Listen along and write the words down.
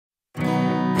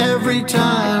Every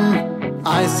time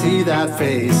I see that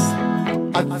face,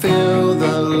 I feel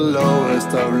the lowest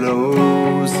of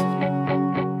lows.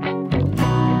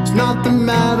 It's not the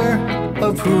matter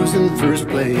of who's in first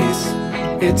place,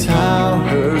 it's how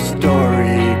her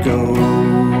story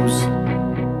goes.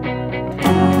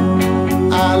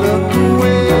 I look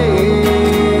away,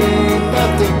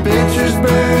 but the pictures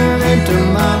burn into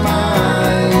my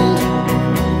mind.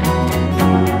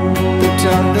 The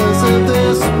toughness of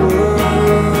this world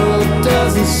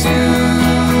doesn't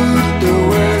suit the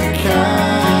word kind.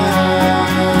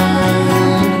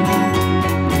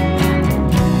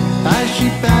 As she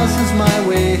passes my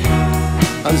way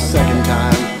a second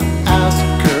time, ask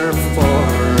her for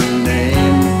her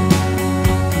name.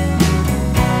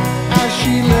 As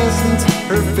she listens,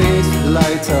 her face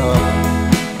lights up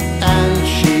and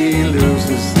she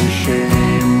loses the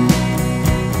shame.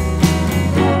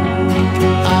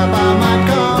 I buy my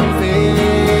coffee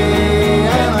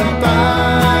and I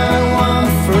buy one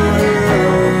for her.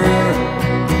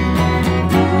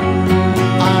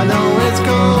 I know it's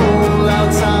cold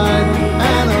outside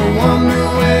and I wonder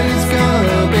when it's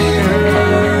gonna be her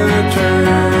turn.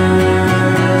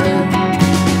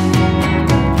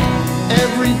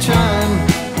 Every time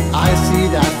I see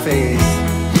that face,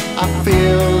 I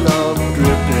feel love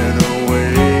drifting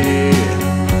away.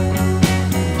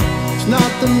 It's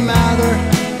not the matter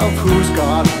of who's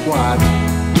got what,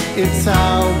 it's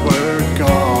how we're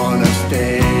gonna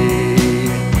stay.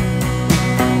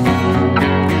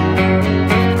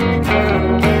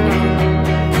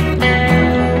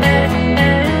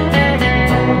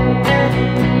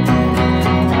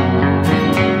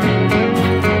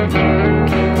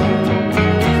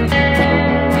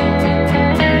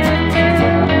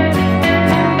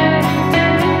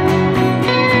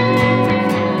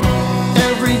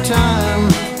 Every time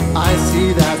I see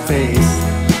that face,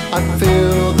 I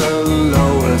feel the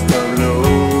lowest of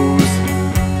lows.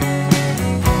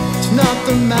 It's not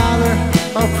the matter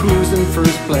of who's in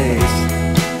first place,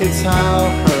 it's how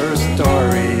her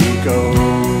story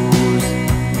goes.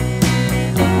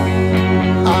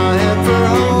 I head for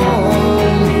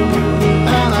home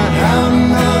and I have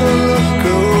another look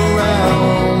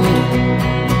around.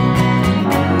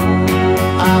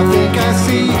 I think I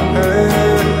see her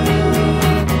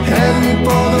heading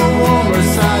for the warmer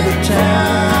side of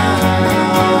town.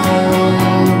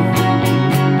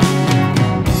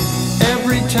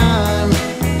 Every time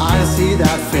I see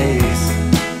that face,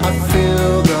 I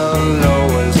feel the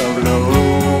lowest of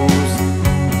lows.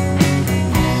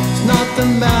 It's not the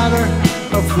matter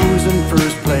of who's in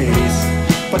first place,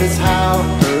 but it's how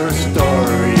her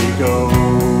story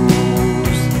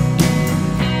goes.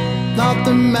 Not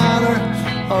the matter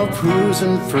of who's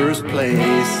in first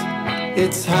place,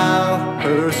 it's how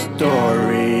her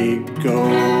story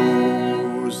goes.